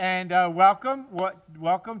And welcome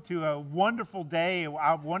to a wonderful day,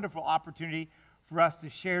 a wonderful opportunity for us to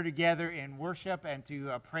share together in worship and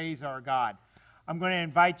to praise our God. I'm going to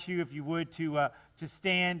invite you, if you would, to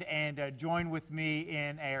stand and join with me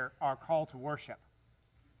in our call to worship.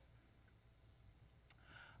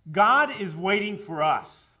 God is waiting for us.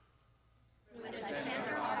 With a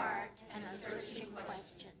tender heart and a searching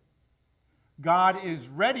question. God is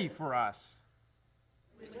ready for us.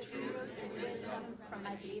 With truth and wisdom from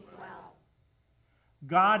a deep well.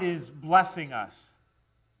 God is blessing us.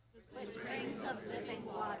 With springs of living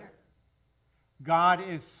water. God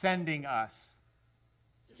is sending us.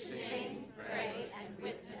 To sing, pray, and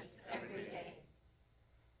witness every day.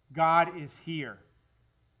 God is here.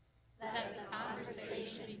 Let the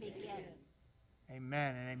conversation begin.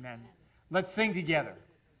 Amen and amen. Let's sing together.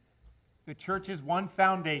 The church is one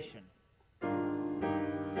foundation.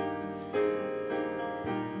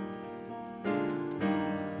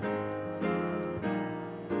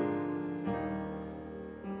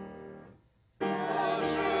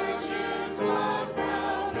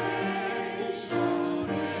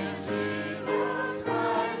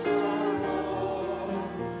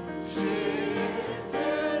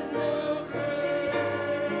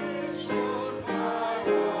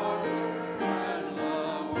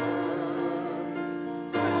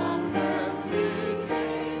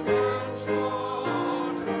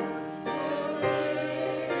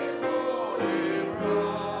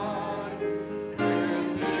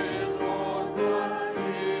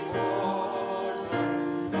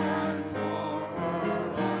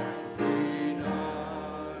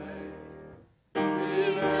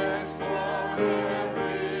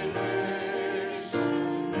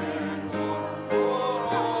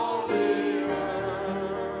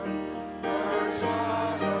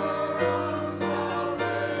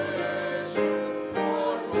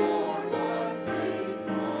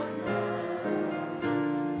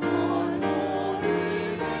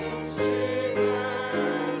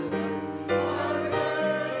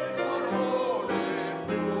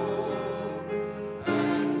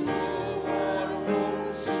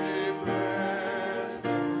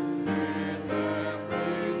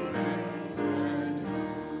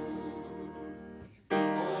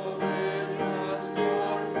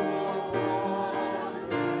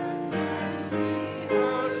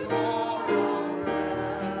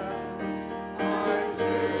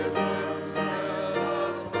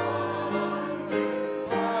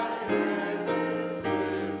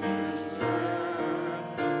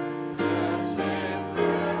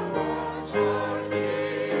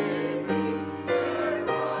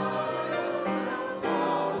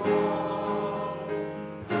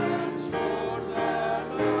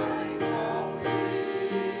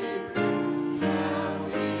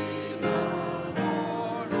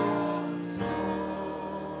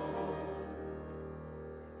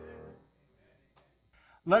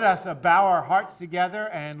 Let us bow our hearts together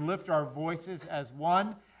and lift our voices as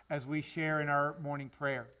one as we share in our morning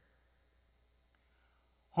prayer.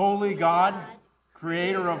 Holy God,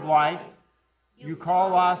 creator of life, you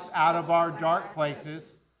call us out of our dark places,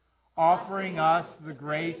 offering us the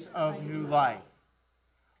grace of new life.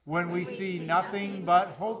 When we see nothing but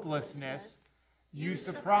hopelessness, you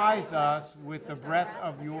surprise us with the breath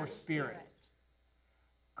of your Spirit.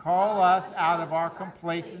 Call us out of our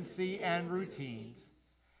complacency and routines.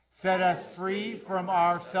 Set us free from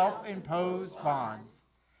our self-imposed bonds,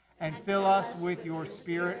 and fill us with your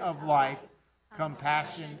spirit of life,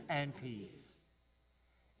 compassion, and peace.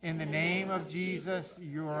 In the name of Jesus,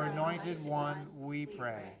 your anointed one, we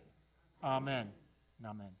pray. Amen and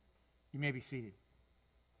amen. You may be seated.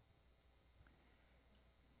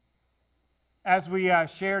 As we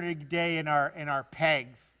share today in our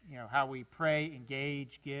pegs, how we pray,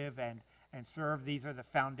 engage, give, and serve, these are the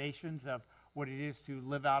foundations of what it is to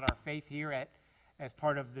live out our faith here as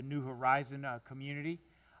part of the New Horizon community.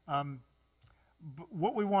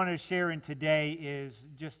 What we want to share in today is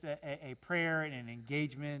just a prayer and an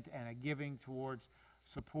engagement and a giving towards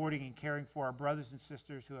supporting and caring for our brothers and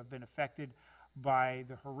sisters who have been affected by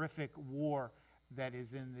the horrific war that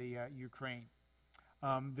is in the Ukraine.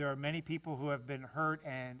 There are many people who have been hurt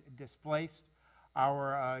and displaced.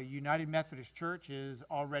 Our United Methodist Church is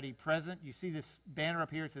already present. You see this banner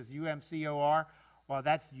up here, it says UMCOR. Well,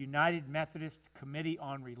 that's United Methodist Committee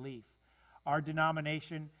on Relief. Our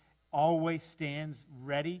denomination always stands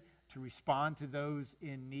ready to respond to those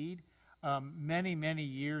in need. Many, many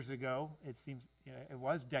years ago, it seems it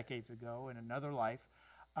was decades ago in another life,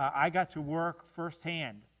 I got to work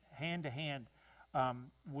firsthand, hand to hand,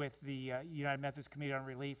 with the United Methodist Committee on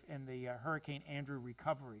Relief in the Hurricane Andrew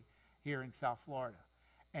recovery here in South Florida.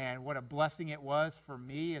 And what a blessing it was for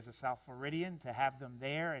me as a South Floridian to have them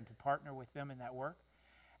there and to partner with them in that work.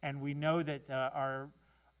 And we know that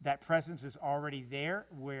that presence is already there,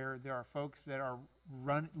 where there are folks that are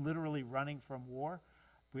literally running from war.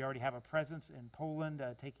 We already have a presence in Poland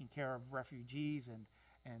taking care of refugees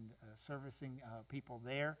and servicing people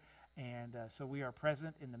there. And so we are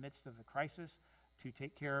present in the midst of the crisis to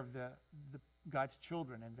take care of the God's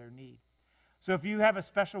children and their need. So if you have a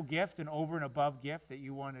special gift, an over and above gift that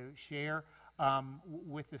you want to share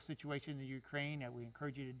with the situation in Ukraine, we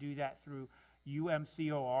encourage you to do that through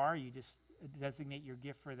UMCOR. You just designate your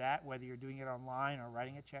gift for that, whether you're doing it online or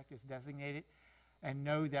writing a check, just designate it. And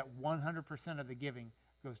know that 100% of the giving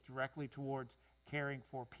goes directly towards caring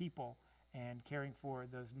for people and caring for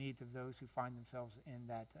those needs of those who find themselves in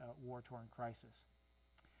that war-torn crisis.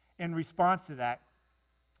 In response to that,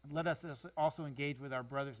 let us also engage with our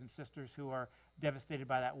brothers and sisters who are devastated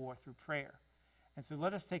by that war through prayer. And so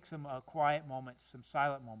let us take some quiet moments, some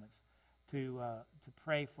silent moments, to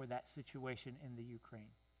pray for that situation in the Ukraine.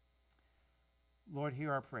 Lord,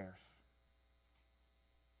 hear our prayers.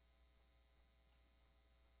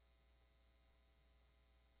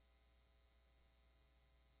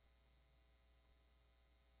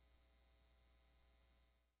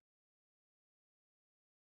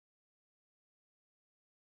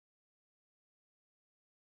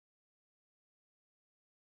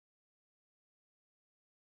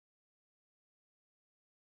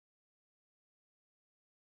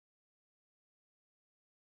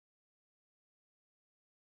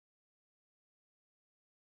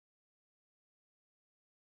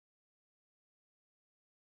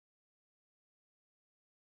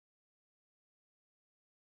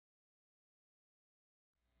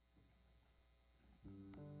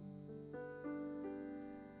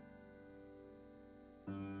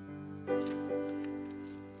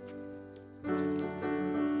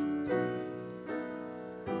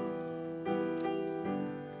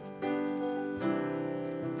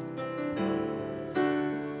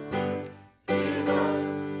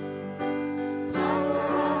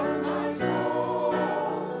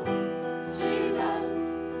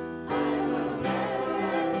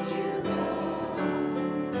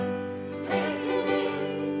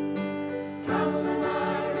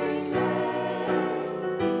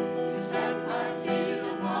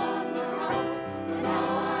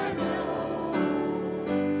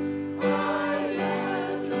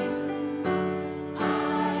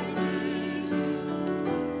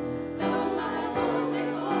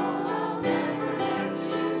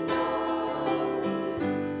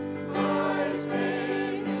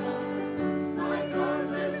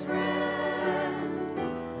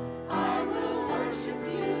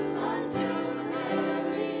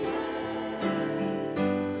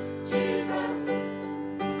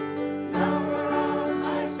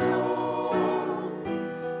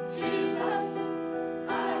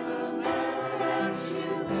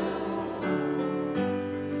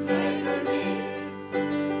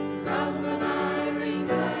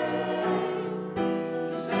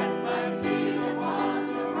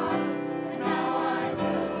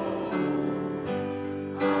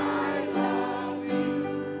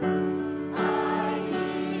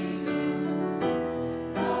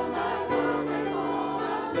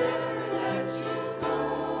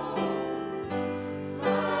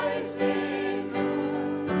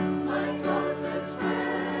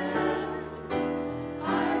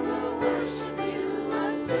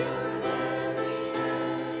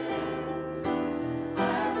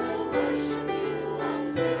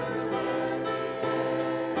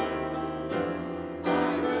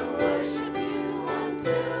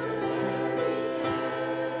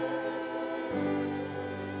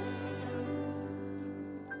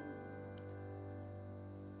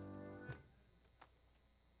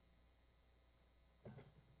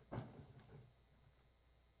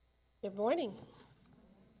 Good morning.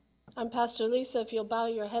 I'm Pastor Lisa. If you'll bow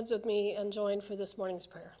your heads with me and join for this morning's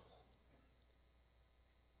prayer.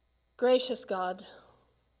 Gracious God,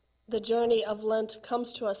 the journey of Lent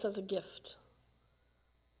comes to us as a gift.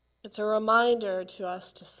 It's a reminder to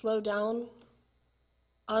us to slow down,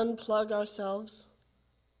 unplug ourselves,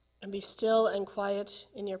 and be still and quiet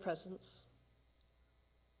in your presence.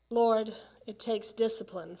 Lord, it takes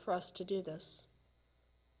discipline for us to do this.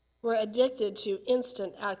 We're addicted to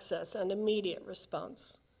instant access and immediate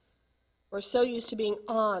response. We're so used to being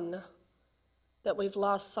on that we've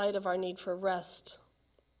lost sight of our need for rest,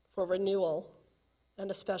 for renewal,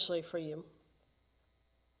 and especially for you.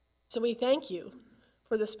 So we thank you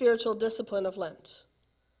for the spiritual discipline of Lent.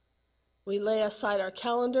 We lay aside our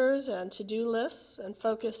calendars and to-do lists and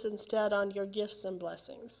focus instead on your gifts and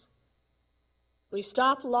blessings. We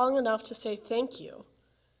stop long enough to say thank you,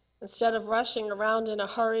 instead of rushing around in a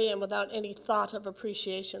hurry and without any thought of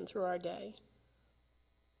appreciation through our day.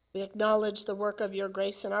 We acknowledge the work of your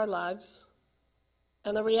grace in our lives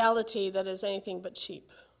and the reality that is anything but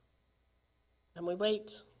cheap. And we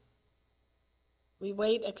wait. We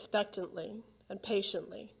wait expectantly and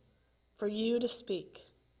patiently for you to speak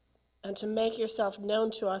and to make yourself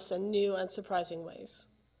known to us in new and surprising ways.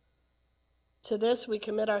 To this we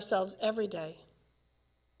commit ourselves every day,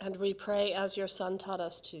 and we pray as your Son taught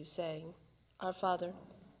us to, saying, Our Father,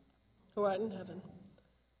 who art in heaven,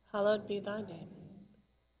 hallowed be thy name.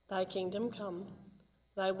 Thy kingdom come,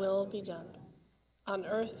 thy will be done, on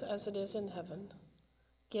earth as it is in heaven.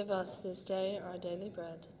 Give us this day our daily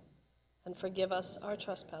bread, and forgive us our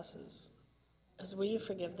trespasses, as we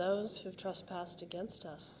forgive those who've trespassed against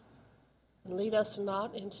us. And lead us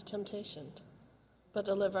not into temptation, but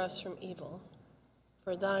deliver us from evil.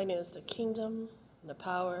 For thine is the kingdom, and the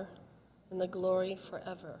power, and the glory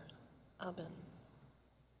forever. Amen.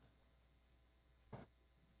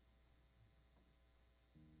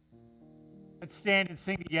 Let's stand and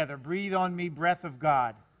sing together. Breathe on me, breath of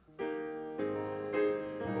God.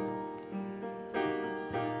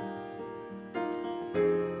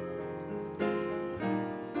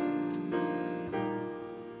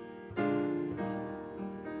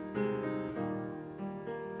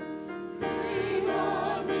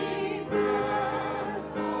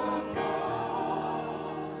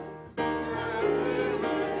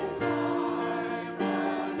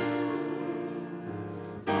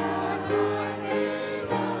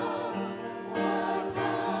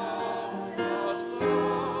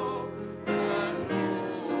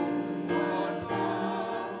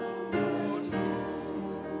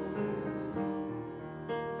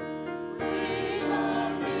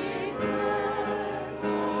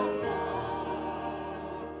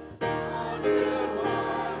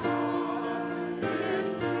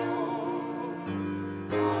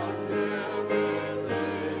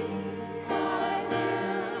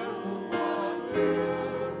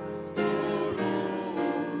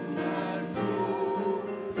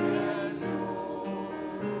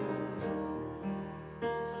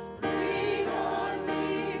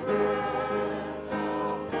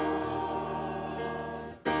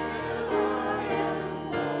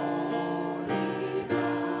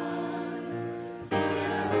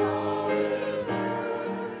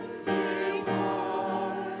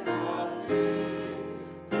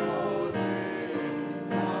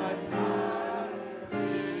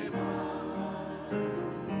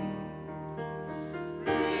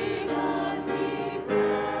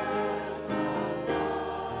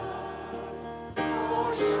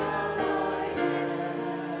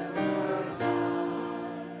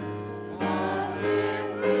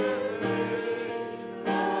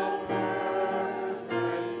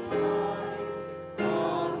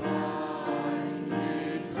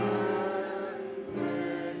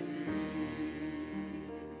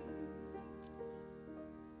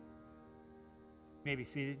 You may be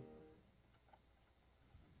seated.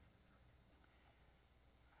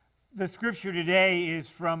 The scripture today is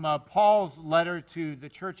from Paul's letter to the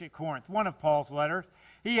church at Corinth, one of Paul's letters.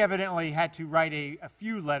 He evidently had to write a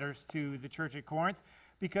few letters to the church at Corinth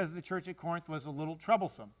because the church at Corinth was a little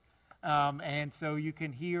troublesome. And so you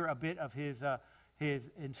can hear a bit of his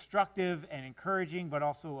instructive and encouraging, but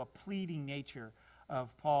also a pleading nature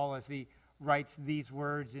of Paul as he writes these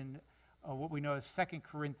words in what we know as 2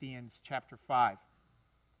 Corinthians chapter 5.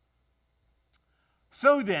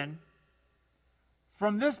 So then,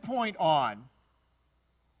 from this point on,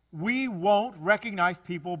 we won't recognize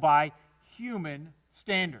people by human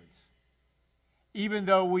standards, even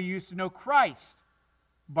though we used to know Christ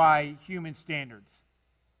by human standards.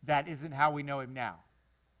 That isn't how we know him now.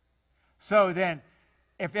 So then,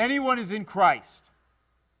 if anyone is in Christ,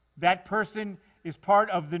 that person is part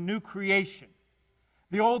of the new creation.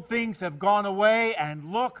 The old things have gone away,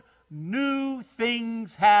 and look, new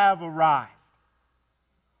things have arrived.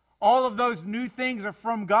 All of those new things are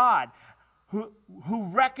from God, who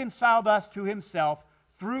reconciled us to himself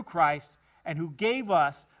through Christ and who gave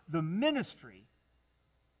us the ministry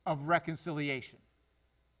of reconciliation.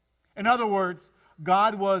 In other words,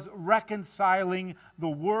 God was reconciling the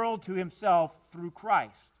world to himself through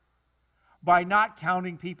Christ. By not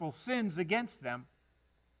counting people's sins against them,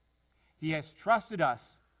 he has trusted us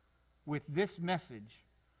with this message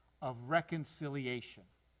of reconciliation.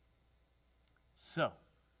 So,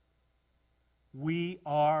 we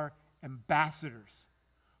are ambassadors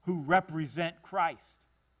who represent Christ.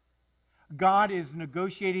 God is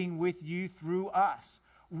negotiating with you through us.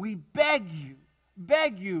 We beg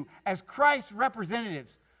you, as Christ's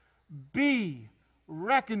representatives, be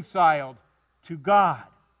reconciled to God.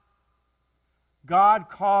 God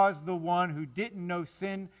caused the one who didn't know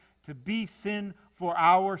sin to be sin for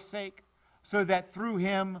our sake, so that through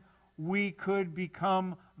him we could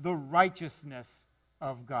become the righteousness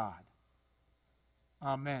of God.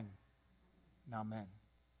 Amen. Amen.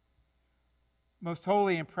 Most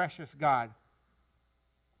holy and precious God,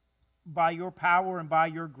 by your power and by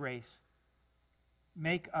your grace,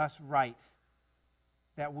 make us right,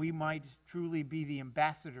 that we might truly be the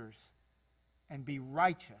ambassadors and be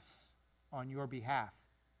righteous on your behalf.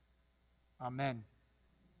 Amen.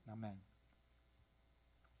 Amen.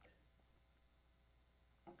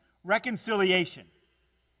 Reconciliation.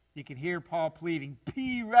 You can hear Paul pleading,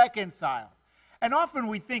 be reconciled. And often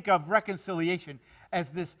we think of reconciliation as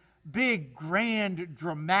this big, grand,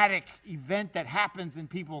 dramatic event that happens in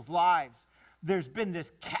people's lives. There's been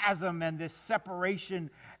this chasm and this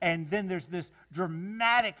separation, and then there's this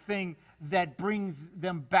dramatic thing that brings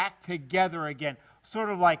them back together again. Sort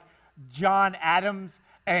of like John Adams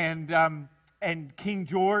and King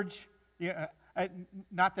George.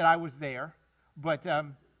 Not that I was there, but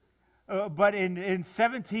in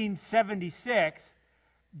 1776,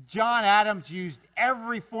 John Adams used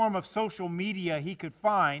every form of social media he could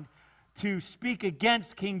find to speak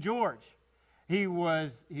against King George. He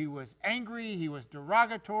was angry, he was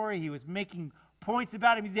derogatory, he was making points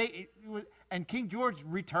about him, and King George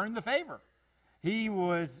returned the favor. He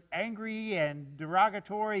was angry and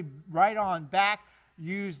derogatory right on back,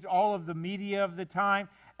 used all of the media of the time,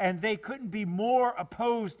 and they couldn't be more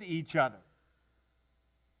opposed to each other.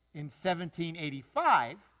 In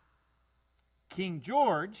 1785, King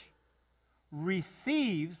George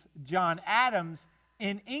receives John Adams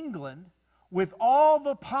in England with all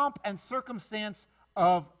the pomp and circumstance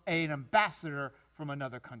of an ambassador from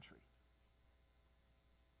another country.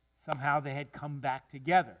 Somehow they had come back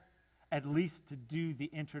together, at least to do the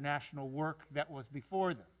international work that was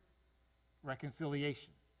before them, reconciliation.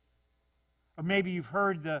 Or maybe you've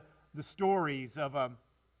heard the stories of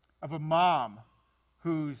a mom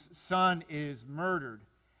whose son is murdered,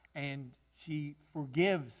 and she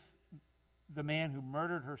forgives the man who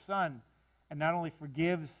murdered her son, and not only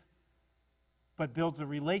forgives, but builds a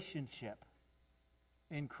relationship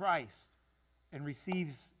in Christ and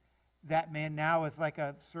receives that man now as like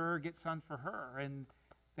a surrogate son for her, and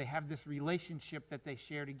they have this relationship that they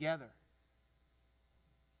share together.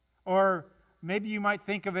 Or maybe you might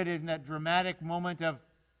think of it in that dramatic moment of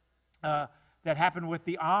that happened with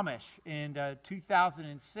the Amish in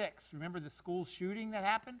 2006. Remember the school shooting that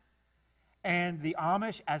happened? And the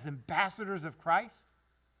Amish, as ambassadors of Christ,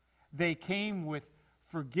 they came with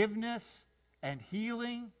forgiveness and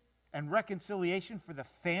healing and reconciliation for the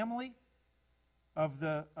family of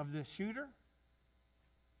the shooter.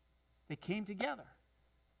 They came together.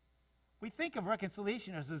 We think of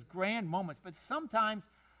reconciliation as those grand moments, but sometimes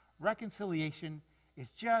reconciliation is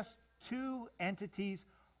just two entities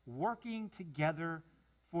working together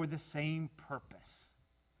for the same purpose.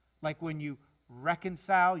 Like when you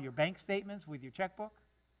reconcile your bank statements with your checkbook.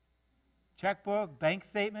 Checkbook, bank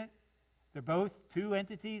statement, they're both two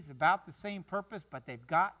entities about the same purpose, but they've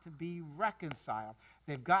got to be reconciled.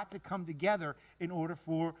 They've got to come together in order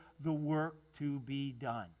for the work to be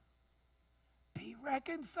done. Be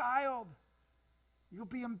reconciled. You'll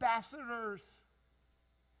be ambassadors.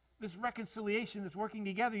 This reconciliation, this working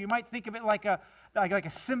together, you might think of it like a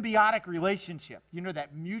symbiotic relationship. You know,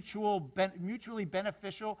 that mutually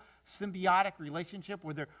beneficial symbiotic relationship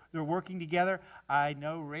where they're working together. I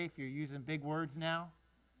know, Rafe, you're using big words now.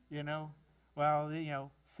 Well,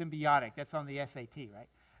 symbiotic, that's on the SAT, right?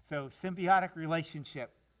 So symbiotic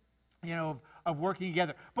relationship, of working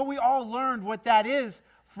together. But we all learned what that is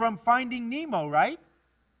from Finding Nemo, right?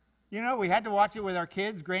 We had to watch it with our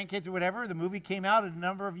kids, grandkids, or whatever. The movie came out a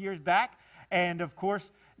number of years back. And, of course,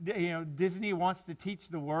 Disney wants to teach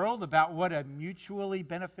the world about what a mutually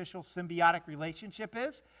beneficial symbiotic relationship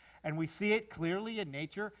is. And we see it clearly in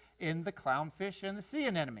nature in the clownfish and the sea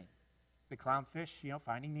anemone. The clownfish,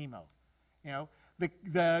 Finding Nemo.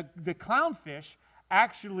 The clownfish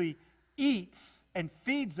actually eats and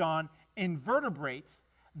feeds on invertebrates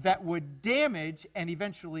that would damage and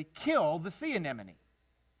eventually kill the sea anemone.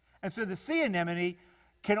 And so the sea anemone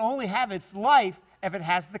can only have its life if it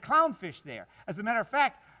has the clownfish there. As a matter of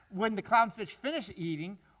fact, when the clownfish finish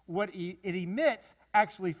eating, what it emits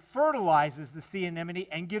actually fertilizes the sea anemone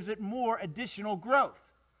and gives it more additional growth.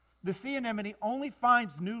 The sea anemone only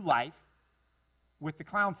finds new life with the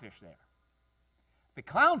clownfish there. The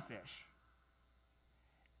clownfish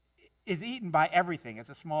is eaten by everything. It's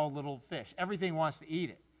a small little fish. Everything wants to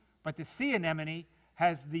eat it. But the sea anemone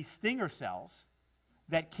has these stinger cells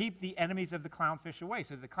that keep the enemies of the clownfish away.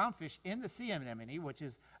 So the clownfish in the sea anemone, which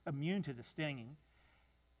is immune to the stinging,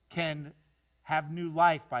 can have new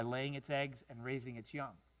life by laying its eggs and raising its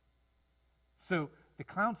young. So the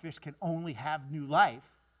clownfish can only have new life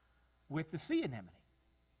with the sea anemone.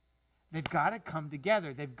 They've got to come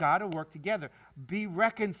together. They've got to work together. Be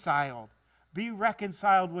reconciled. Be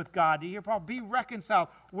reconciled with God. Do you hear Paul? Be reconciled.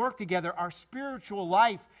 Work together. Our spiritual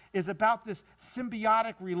life is about this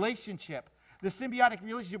symbiotic relationship. The symbiotic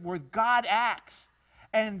relationship where God acts,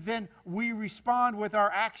 and then we respond with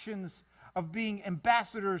our actions of being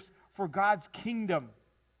ambassadors for God's kingdom.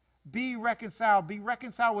 Be reconciled. Be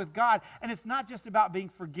reconciled with God. And it's not just about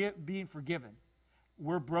being forgiven.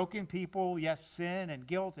 We're broken people. Yes, sin and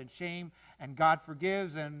guilt and shame, and God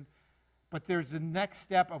forgives. But there's the next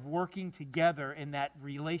step of working together in that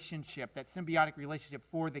relationship, that symbiotic relationship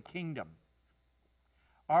for the kingdom.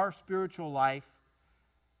 Our spiritual life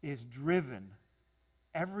is driven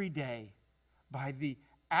every day by the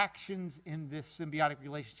actions in this symbiotic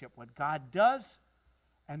relationship. What God does,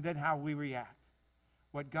 and then how we react.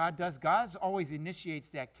 What God does, God always initiates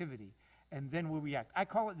the activity, and then we react. I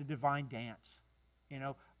call it the divine dance. You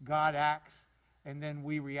know, God acts, and then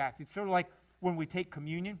we react. It's sort of like when we take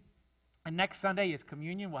communion. And next Sunday is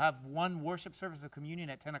communion. We'll have one worship service of communion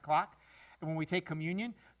at 10 o'clock. And when we take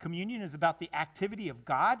communion, communion is about the activity of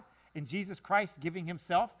God in Jesus Christ giving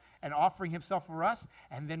himself and offering himself for us.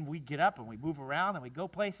 And then we get up and we move around and we go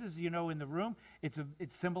places, you know, in the room. It's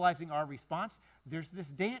symbolizing our response. There's this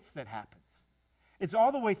dance that happens. It's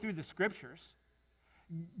all the way through the scriptures.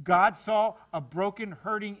 God saw a broken,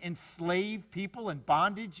 hurting, enslaved people in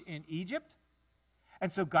bondage in Egypt.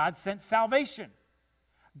 And so God sent salvation.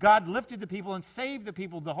 God lifted the people and saved the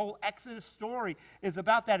people. The whole Exodus story is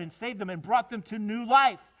about that, and saved them and brought them to new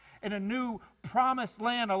life in a new promised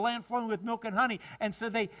land, a land flowing with milk and honey. And so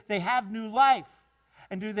they have new life.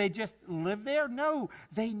 And do they just live there? No.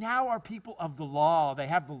 They now are people of the law. They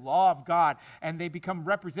have the law of God, and they become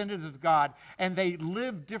representatives of God, and they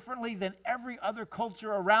live differently than every other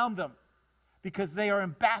culture around them because they are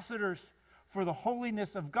ambassadors for the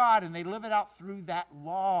holiness of God, and they live it out through that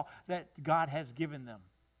law that God has given them.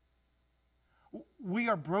 We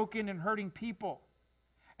are broken and hurting people,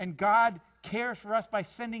 and God cares for us by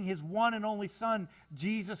sending his one and only Son,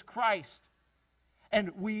 Jesus Christ.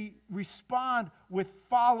 And we respond with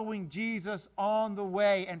following Jesus on the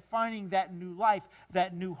way and finding that new life,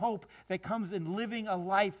 that new hope that comes in living a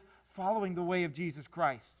life following the way of Jesus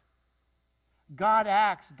Christ. God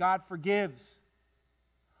acts, God forgives.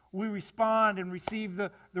 We respond and receive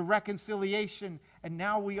the reconciliation, and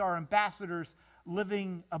now we are ambassadors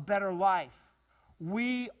living a better life.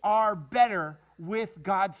 We are better with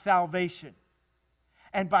God's salvation.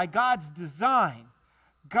 And by God's design,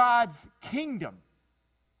 God's kingdom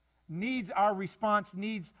needs our response,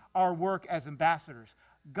 needs our work as ambassadors.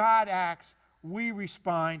 God acts, we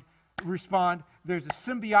respond. There's a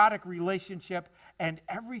symbiotic relationship, and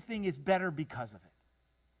everything is better because of it.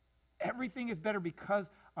 Everything is better because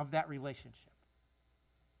of that relationship.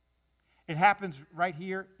 It happens right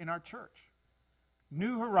here in our church.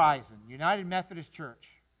 New Horizon United Methodist Church.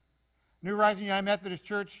 New Horizon United Methodist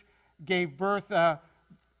Church gave birth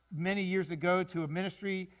many years ago to a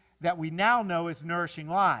ministry that we now know as Nourishing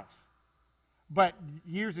Lives. But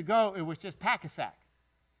years ago, it was just Packasack.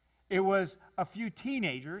 It was a few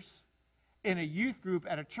teenagers in a youth group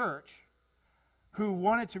at a church who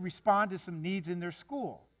wanted to respond to some needs in their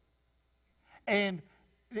school. And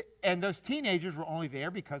those teenagers were only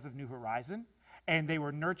there because of New Horizon, and they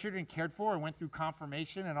were nurtured and cared for and went through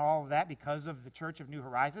confirmation and all of that because of the Church of New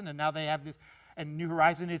Horizon. And now they have this, and New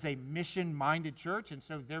Horizon is a mission-minded church, and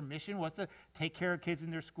so their mission was to take care of kids in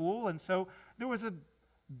their school. And so there was a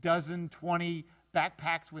 20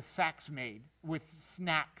 backpacks with snacks made,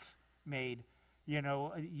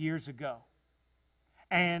 years ago.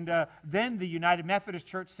 And then the United Methodist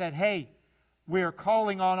Church said, hey, we're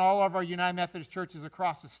calling on all of our United Methodist churches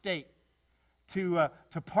across the state to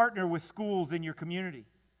partner with schools in your community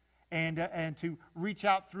and to reach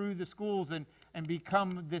out through the schools and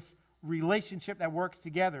become this relationship that works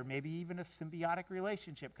together, maybe even a symbiotic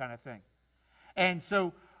relationship kind of thing. And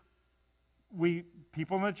so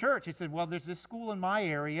people in the church, they said, well, there's this school in my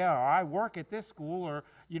area, or I work at this school, or,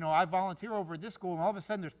 I volunteer over at this school, and all of a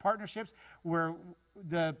sudden there's partnerships where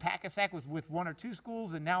the Packasack was with 1 or 2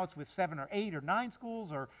 schools, and now it's with 7 or 8 or 9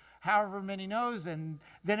 schools, or however many knows, and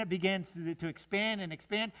then it begins to expand,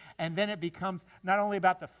 and then it becomes not only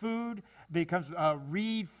about the food, it becomes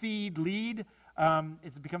read, feed, lead.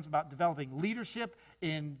 It becomes about developing leadership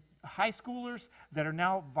in high schoolers that are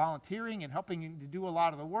now volunteering and helping to do a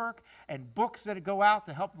lot of the work, and books that go out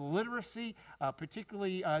to help the literacy,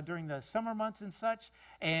 particularly during the summer months and such,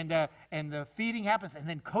 and the feeding happens, and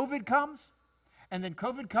then COVID comes. And then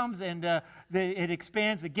COVID comes and it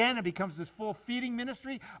expands again and becomes this full feeding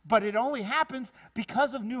ministry. But it only happens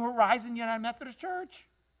because of New Horizon United Methodist Church.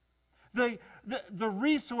 The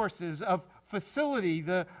resources of facility,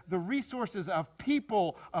 the resources of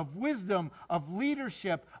people, of wisdom, of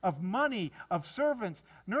leadership, of money, of servants.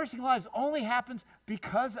 Nourishing Lives only happens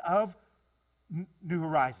because of New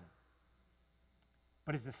Horizon.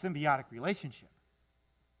 But it's a symbiotic relationship.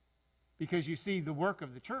 Because you see, the work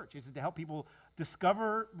of the church is to help people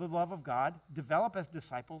discover the love of God, develop as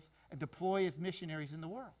disciples, and deploy as missionaries in the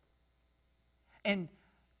world. And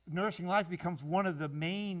Nourishing Lives becomes one of the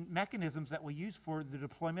main mechanisms that we use for the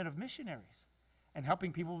deployment of missionaries and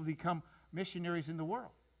helping people become missionaries in the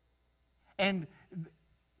world. And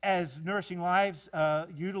as Nourishing Lives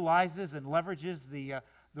utilizes and leverages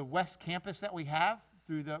the West Campus that we have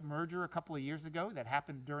through the merger a couple of years ago that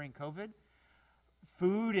happened during COVID,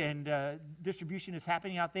 food and distribution is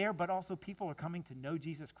happening out there, but also people are coming to know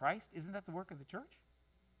Jesus Christ. Isn't that the work of the church?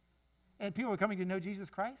 And people are coming to know Jesus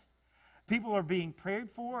Christ. People are being prayed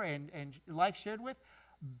for and life shared with.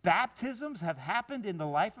 Baptisms have happened in the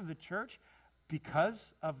life of the church because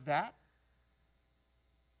of that.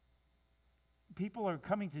 People are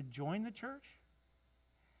coming to join the church.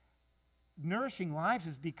 Nourishing Lives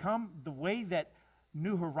has become the way that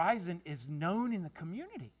New Horizon is known in the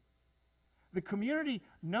community. The community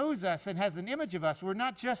knows us and has an image of us. We're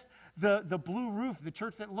not just the blue roof, the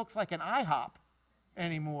church that looks like an IHOP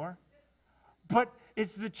anymore. But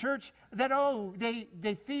it's the church that,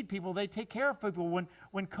 they feed people, they take care of people.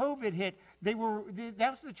 When COVID hit, that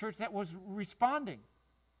was the church that was responding.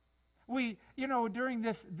 During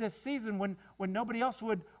this season, when nobody else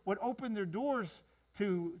would open their doors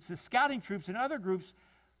to scouting troops and other groups,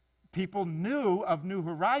 people knew of New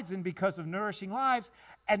Horizon because of Nourishing Lives,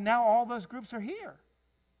 and now all those groups are here.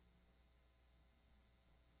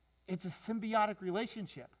 It's a symbiotic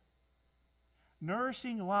relationship.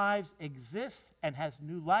 Nourishing Lives exists and has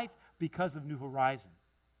new life because of New Horizon.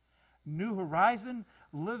 New Horizon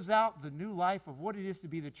lives out the new life of what it is to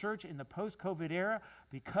be the church in the post-COVID era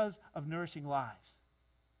because of Nourishing Lives.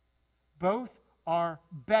 Both are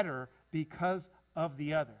better because of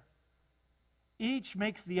the other. Each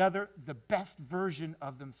makes the other the best version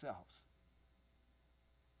of themselves.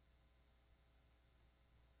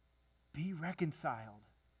 Be reconciled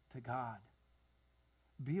to God.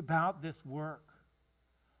 Be about this work.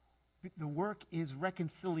 The work is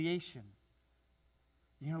reconciliation.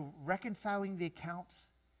 Reconciling the accounts,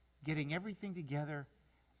 getting everything together,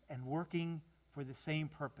 and working for the same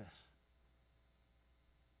purpose.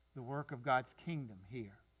 The work of God's kingdom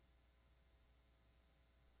here.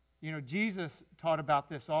 Jesus taught about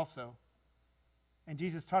this also. And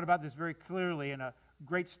Jesus taught about this very clearly in a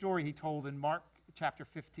great story he told in Luke chapter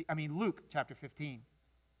 15.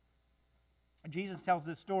 And Jesus tells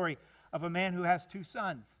this story of a man who has two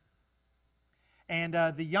sons. And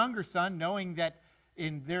the younger son, knowing that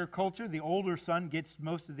in their culture, the older son gets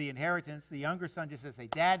most of the inheritance, the younger son just says, "Hey,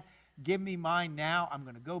 Dad, give me mine now. I'm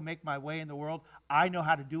going to go make my way in the world. I know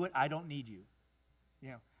how to do it. I don't need you."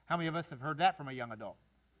 How many of us have heard that from a young adult?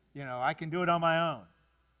 I can do it on my own.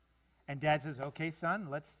 And Dad says, "Okay, son,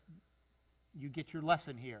 you get your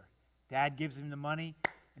lesson here." Dad gives him the money,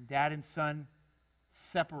 and Dad and son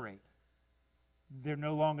separate. They're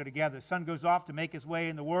no longer together. Son goes off to make his way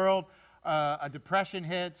in the world. A depression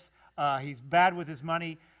hits. He's bad with his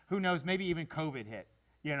money. Who knows, maybe even COVID hit,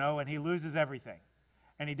 and he loses everything.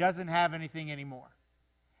 And he doesn't have anything anymore.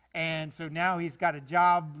 And so now he's got a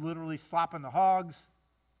job literally slopping the hogs.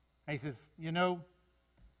 And he says,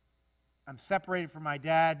 I'm separated from my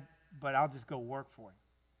dad, but I'll just go work for him.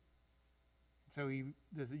 So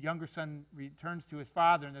the younger son returns to his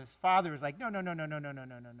father, and his father is like, no.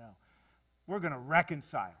 We're going to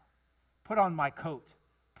reconcile. Put on my coat.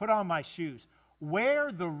 Put on my shoes.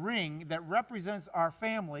 Wear the ring that represents our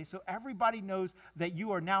family so everybody knows that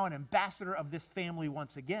you are now an ambassador of this family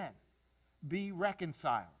once again. Be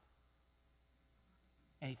reconciled.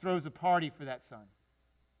 And he throws a party for that son.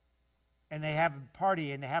 And they have a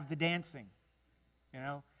party and they have the dancing,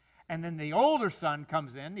 And then the older son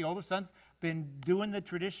comes in. The older son's been doing the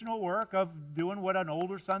traditional work of doing what an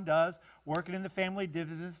older son does, working in the family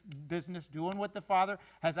business, doing what the father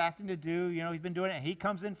has asked him to do. He's been doing it. And he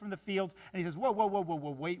comes in from the fields and he says, whoa,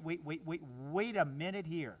 wait a minute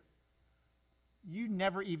here. You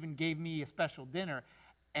never even gave me a special dinner.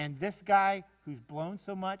 And this guy who's blown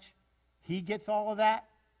so much, he gets all of that?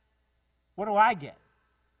 What do I get?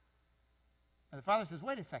 And the father says,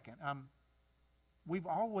 wait a second. We've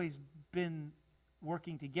always been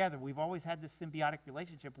working together. We've always had this symbiotic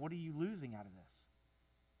relationship. What are you losing out of this?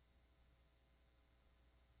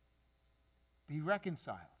 Be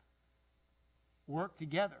reconciled. Work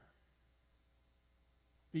together.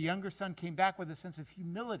 The younger son came back with a sense of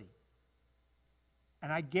humility.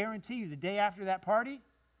 And I guarantee you, the day after that party,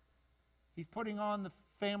 he's putting on the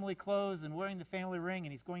family clothes and wearing the family ring,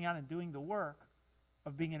 and he's going out and doing the work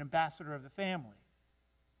of being an ambassador of the family,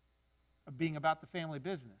 of being about the family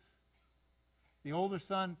business. The older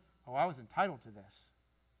son, oh, I was entitled to this.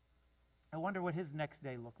 I wonder what his next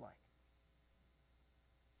day looked like.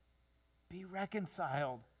 Be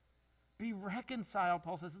reconciled. Be reconciled,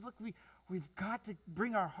 Paul says. Look, we've got to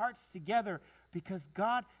bring our hearts together because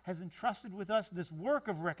God has entrusted with us this work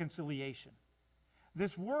of reconciliation,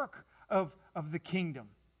 this work of the kingdom.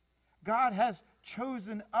 God has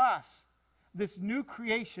chosen us, this new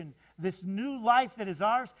creation, this new life that is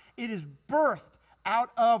ours. It is birthed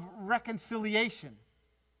out of reconciliation.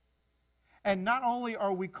 And not only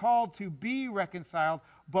are we called to be reconciled,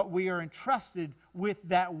 but we are entrusted with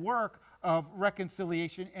that work of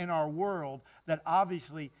reconciliation in our world that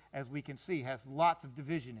obviously, as we can see, has lots of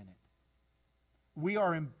division in it. We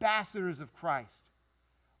are ambassadors of Christ,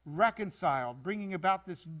 reconciled, bringing about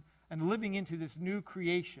this and living into this new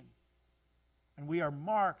creation. And we are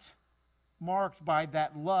marked by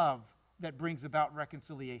that love that brings about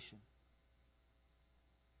reconciliation.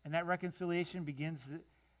 And that reconciliation begins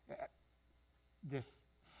this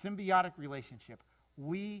symbiotic relationship.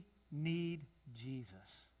 We need Jesus,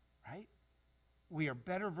 right? We are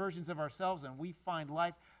better versions of ourselves, and we find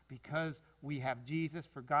life because we have Jesus,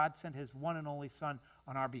 for God sent his one and only Son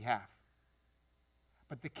on our behalf.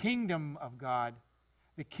 But the kingdom of God,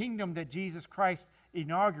 the kingdom that Jesus Christ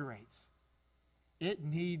inaugurates, it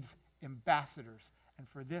needs ambassadors, and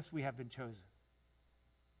for this we have been chosen.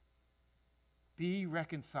 Be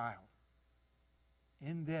reconciled.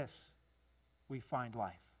 In this we find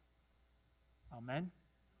life. Amen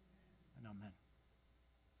and amen.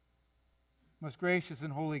 Most gracious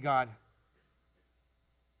and holy God,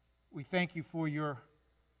 we thank you for your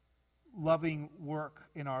loving work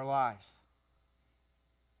in our lives.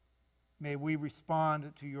 May we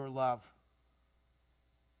respond to your love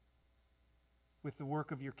with the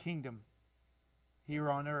work of your kingdom here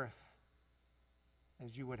on earth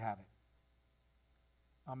as you would have it.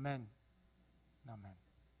 Amen. Amen.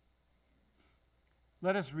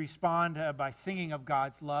 Let us respond by singing of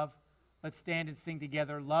God's love. Let's stand and sing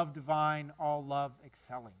together, Love Divine, All Love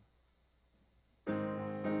Excelling.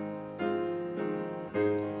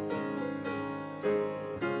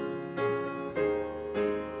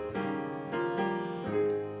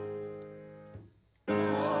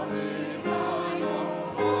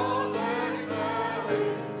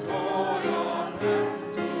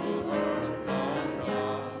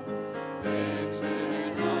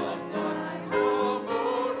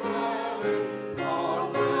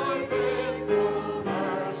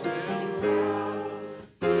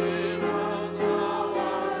 Thank you.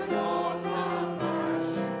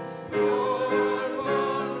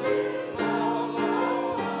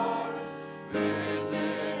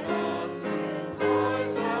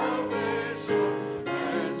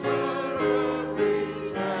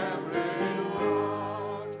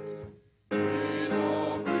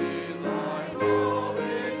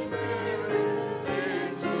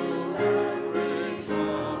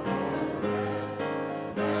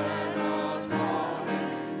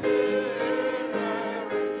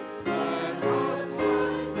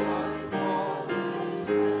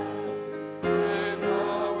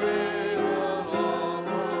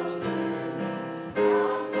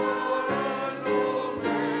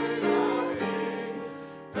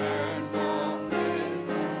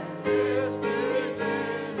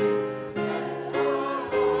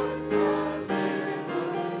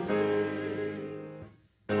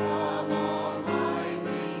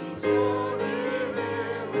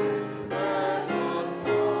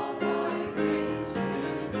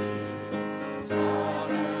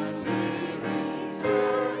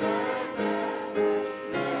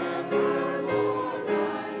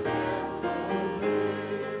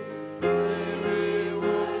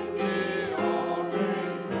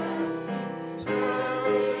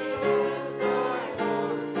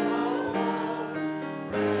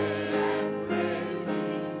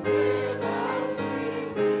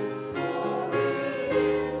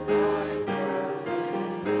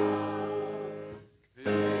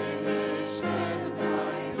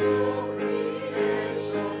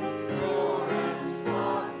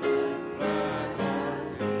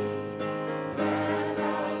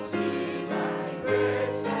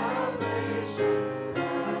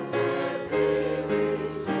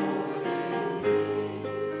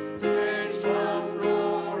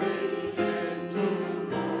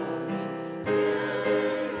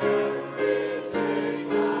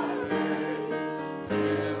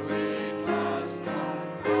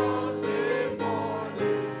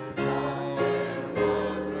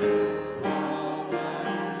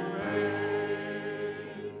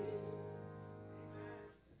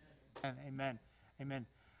 Amen. Amen.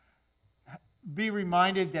 Be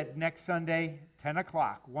reminded that next Sunday, 10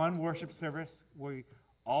 o'clock, one worship service, we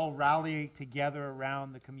all rally together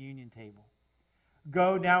around the communion table.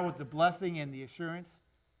 Go now with the blessing and the assurance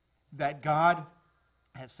that God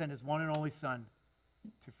has sent his one and only Son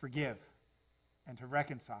to forgive and to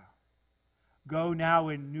reconcile. Go now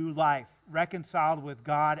in new life, reconciled with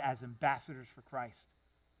God as ambassadors for Christ.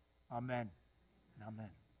 Amen and amen.